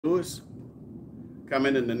Lewis,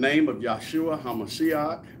 coming in the name of Yahshua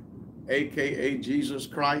HaMashiach, aka Jesus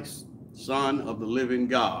Christ, Son of the living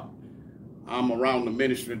God. I'm around the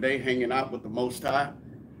ministry today, hanging out with the Most High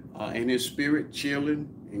in His Spirit, chilling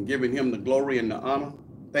and giving Him the glory and the honor,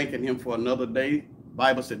 thanking Him for another day.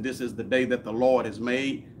 Bible said this is the day that the Lord has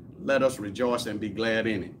made. Let us rejoice and be glad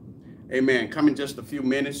in it. Amen. Coming just a few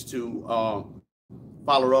minutes to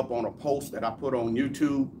follow up on a post that I put on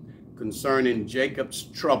YouTube concerning Jacob's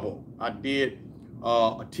trouble. I did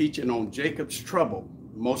a teaching on Jacob's trouble.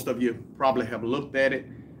 Most of you probably have looked at it.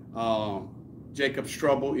 Jacob's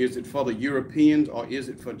trouble, is it for the Europeans or is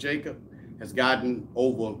it for Jacob? Has gotten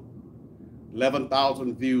over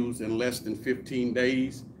 11,000 views in less than 15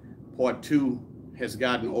 days. Part 2 has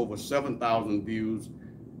gotten over 7,000 views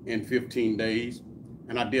in 15 days.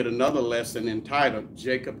 And I did another lesson entitled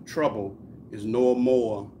Jacob's trouble is no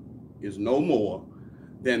more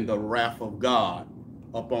than the wrath of God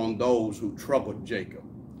upon those who troubled Jacob.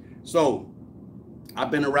 So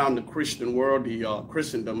I've been around the Christian world, the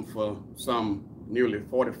Christendom, for some nearly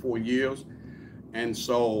 44 years. And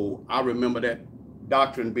so I remember that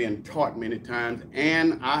doctrine being taught many times,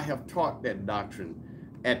 and I have taught that doctrine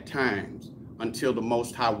at times until the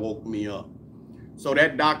Most High woke me up. So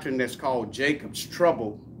that doctrine that's called Jacob's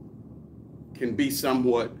trouble can be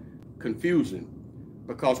somewhat confusing,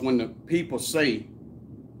 because when the people say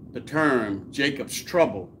the term Jacob's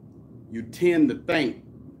trouble, you tend to think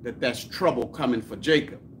that that's trouble coming for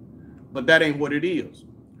Jacob. But that ain't what it is.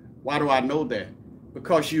 Why do I know that?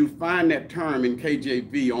 Because you find that term in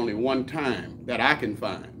KJV only one time that I can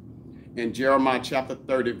find, in Jeremiah chapter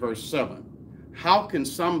 30, verse 7. How can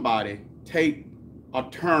somebody take a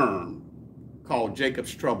term called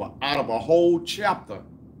Jacob's trouble out of a whole chapter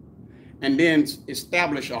and then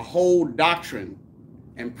establish a whole doctrine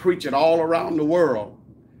and preach it all around the world,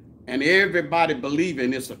 and everybody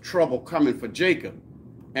believing it's a trouble coming for Jacob,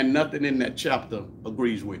 and nothing in that chapter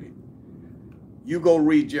agrees with it? You go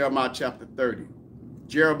read Jeremiah chapter 30.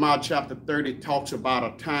 Jeremiah chapter 30 talks about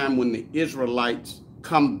a time when the Israelites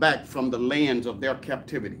come back from the lands of their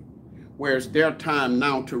captivity, where it's their time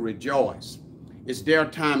now to rejoice. It's their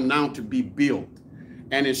time now to be built.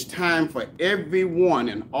 And it's time for everyone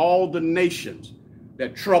and all the nations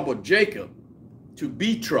that troubled Jacob to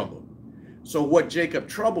be troubled. So what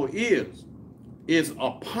Jacob's trouble is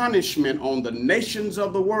a punishment on the nations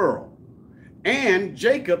of the world. And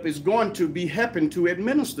Jacob is going to be helping to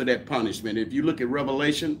administer that punishment. If you look at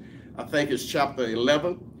Revelation, I think it's chapter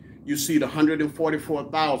 11, you see the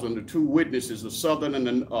 144,000, the two witnesses, the southern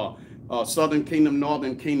and the southern kingdom,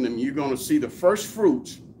 northern kingdom. You're going to see the first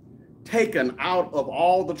fruits taken out of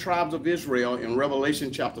all the tribes of Israel in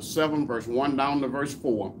Revelation chapter 7, verse 1 down to verse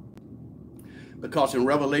 4. Because in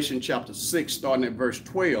Revelation chapter 6, starting at verse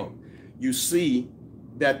 12, you see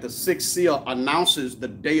that the sixth seal announces the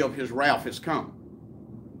day of his wrath has come,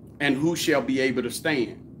 and who shall be able to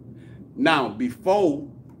stand. Now, before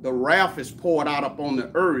the wrath is poured out upon the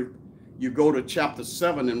earth, you go to chapter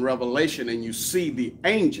 7 in Revelation and you see the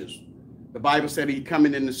angels. The Bible said he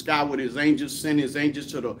coming in the sky with his angels, send his angels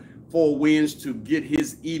to the four winds to get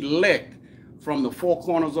his elect from the four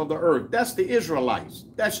corners of the earth. That's the Israelites.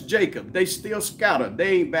 That's Jacob. They still scattered.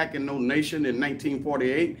 They ain't back in no nation in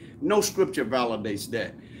 1948. No scripture validates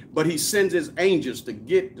that. But he sends his angels to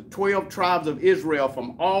get the 12 tribes of Israel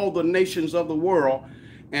from all the nations of the world.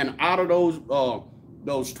 And out of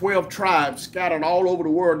those 12 tribes scattered all over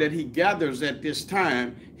the world that he gathers at this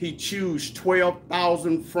time, he chooses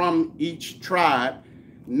 12,000 from each tribe,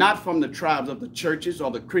 not from the tribes of the churches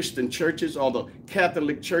or the Christian churches or the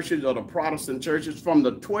Catholic churches or the Protestant churches, from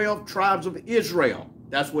the 12 tribes of Israel.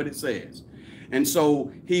 That's what it says. And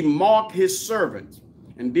so he marked his servants.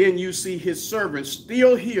 And then you see his servants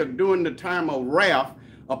still here during the time of wrath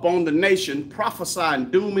upon the nation,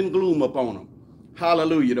 prophesying doom and gloom upon them.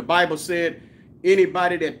 Hallelujah. The Bible said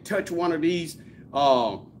anybody that touched one of these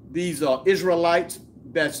Israelites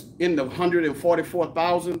that's in the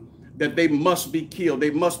 144,000, that they must be killed. They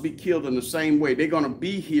must be killed in the same way. They're going to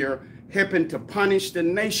be here helping to punish the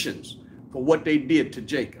nations for what they did to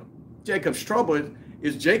Jacob. Jacob's trouble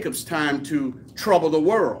is Jacob's time to trouble the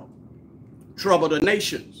world, trouble the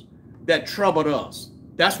nations that troubled us.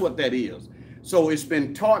 That's what that is. So it's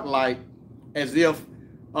been taught like as if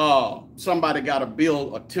somebody got to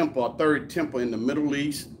build a temple, a third temple in the Middle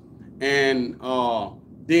East, and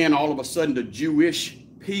then all of a sudden the Jewish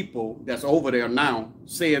people that's over there now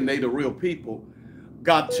saying they the real people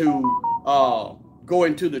got to go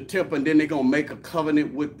into the temple, and then they're gonna make a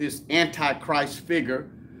covenant with this antichrist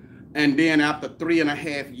figure, and then after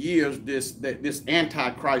 3.5 years this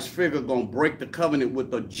antichrist figure gonna break the covenant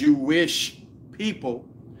with the Jewish people,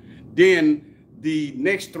 Then the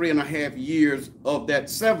next 3.5 years of that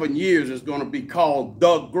 7 years is going to be called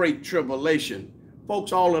the Great Tribulation.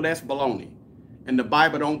 Folks, all of that's baloney, and the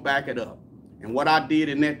Bible don't back it up. And what I did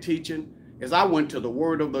in that teaching is I went to the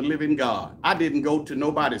Word of the living God. I didn't go to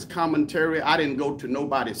nobody's commentary. I didn't go to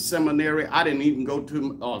nobody's seminary. I didn't even go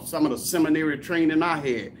to some of the seminary training I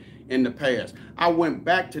had in the past. I went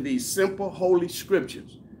back to these simple holy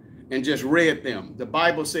scriptures and just read them. The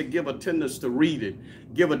Bible said, give attendance to reading,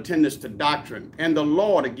 give attendance to doctrine, and the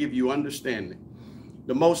Lord will give you understanding.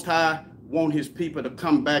 The Most High want his people to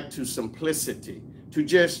come back to simplicity, to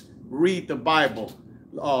just read the Bible.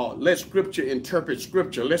 Let scripture interpret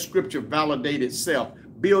scripture. Let scripture validate itself.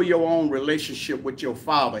 Build your own relationship with your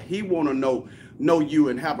Father. He want to know you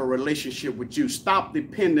and have a relationship with you. Stop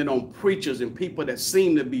depending on preachers and people that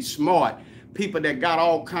seem to be smart, people that got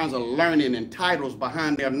all kinds of learning and titles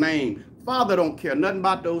behind their name. Father don't care nothing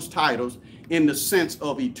about those titles in the sense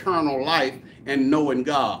of eternal life and knowing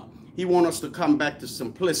God. He wants us to come back to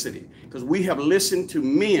simplicity, because we have listened to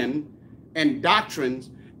men and doctrines,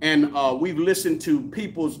 and we've listened to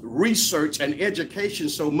people's research and education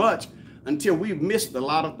so much until we've missed a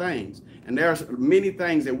lot of things. And there's many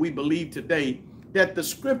things that we believe today that the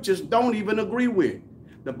scriptures don't even agree with.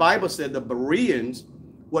 The Bible said the Bereans,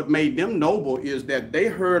 what made them noble is that they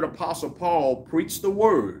heard Apostle Paul preach the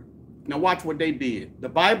word. Now watch what they did. The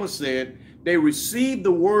Bible said they received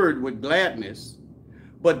the word with gladness,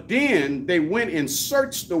 but then they went and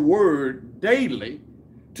searched the word daily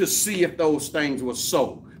to see if those things were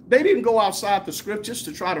so. They didn't go outside the scriptures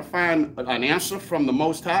to try to find an answer from the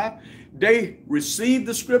Most High. They received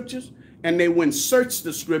the scriptures and they went search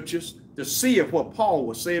the scriptures to see if what Paul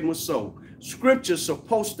was saying was so. Scripture's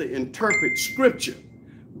supposed to interpret scripture.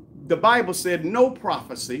 The Bible said no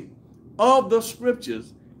prophecy of the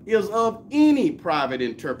scriptures is of any private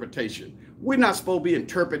interpretation. We're not supposed to be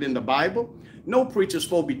interpreting the Bible. No preacher's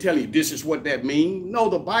supposed to be telling you this is what that means. No,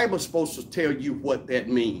 the Bible's supposed to tell you what that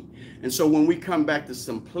means. And so when we come back to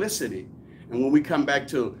simplicity, and when we come back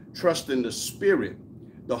to trusting the Spirit,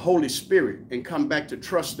 the Holy Spirit, and come back to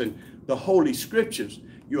trusting the Holy Scriptures,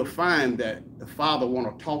 you'll find that the Father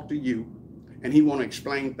want to talk to you, and he want to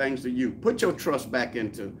explain things to you. Put your trust back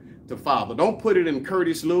into the Father. Don't put it in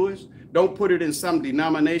Curtis Lewis. Don't put it in some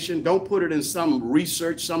denomination. Don't put it in some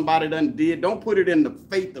research somebody done did. Don't put it in the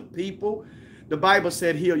faith of people. The Bible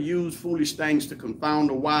said he'll use foolish things to confound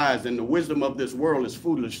the wise, and the wisdom of this world is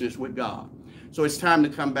foolishness with God. So it's time to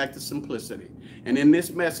come back to simplicity. And in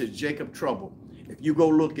this message, Jacob Trouble, if you go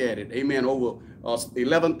look at it, amen, over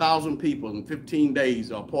 11,000 people in 15 days,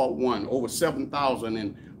 part one, over 7,000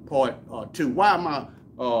 in part two. Why am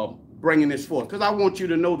I bringing this forth? Because I want you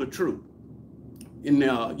to know the truth.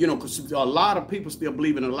 Because a lot of people still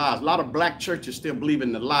believe in the lies. A lot of black churches still believe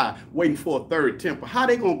in the lie, waiting for a third temple. How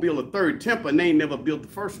they going to build a third temple and they ain't never built the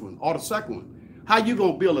first one or the second one? How you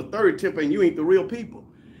going to build a third temple and you ain't the real people?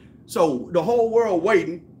 So the whole world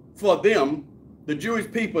waiting for them, the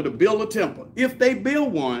Jewish people, to build a temple. If they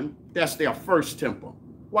build one, that's their first temple.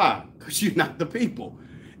 Why? Because you're not the people.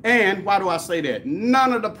 And why do I say that?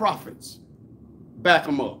 None of the prophets back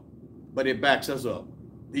them up, but it backs us up.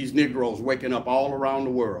 These Negroes waking up all around the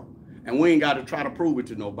world. And we ain't got to try to prove it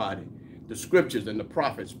to nobody. The scriptures and the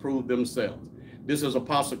prophets prove themselves. This is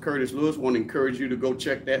Apostle Curtis Lewis. I want to encourage you to go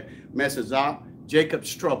check that message out.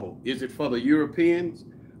 Jacob's Trouble. Is it for the Europeans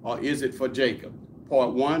or is it for Jacob?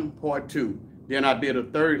 Part one, part two. Then I did a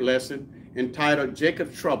third lesson entitled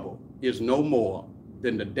Jacob's Trouble is no more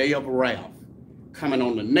than the day of wrath coming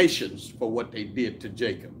on the nations for what they did to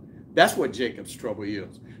Jacob. That's what Jacob's trouble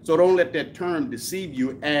is. So don't let that term deceive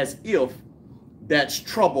you as if that's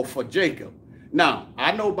trouble for Jacob. Now,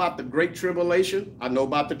 I know about the Great Tribulation. I know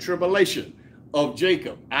about the tribulation of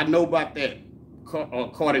Jacob. I know about that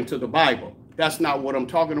according to the Bible. That's not what I'm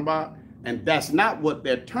talking about. And that's not what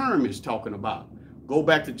that term is talking about. Go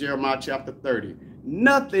back to Jeremiah chapter 30.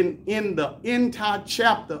 Nothing in the entire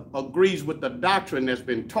chapter agrees with the doctrine that's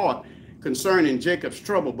been taught concerning Jacob's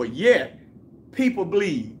trouble, but yet people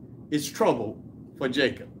believe it's trouble for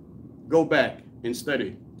Jacob. Go back and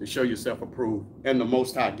study to show yourself approved, and the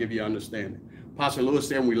Most High give you understanding. Apostle Lewis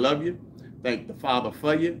saying we love you. Thank the Father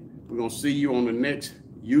for you. We're going to see you on the next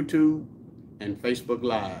YouTube and Facebook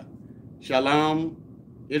Live. Shalom.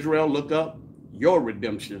 Israel, look up. Your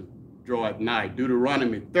redemption draweth nigh.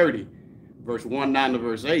 Deuteronomy 30, verse 1 down to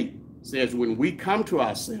verse 8 says, when we come to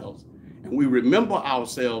ourselves and we remember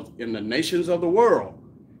ourselves in the nations of the world,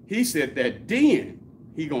 he said that then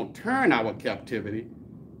he's going to turn our captivity.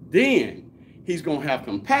 Then he's going to have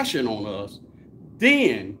compassion on us.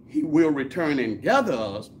 Then he will return and gather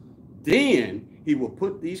us. Then he will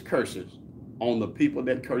put these curses on the people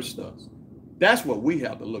that cursed us. That's what we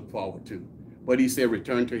have to look forward to. But he said,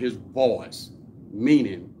 return to his voice,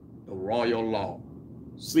 meaning the royal law.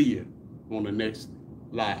 See you on the next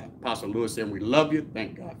live. Pastor Lewis said, we love you.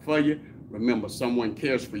 Thank God for you. Remember, someone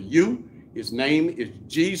cares for you. His name is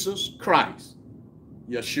Jesus Christ,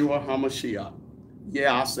 Yeshua HaMashiach.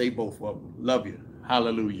 Yeah, I say both of them. Love you.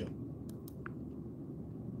 Hallelujah.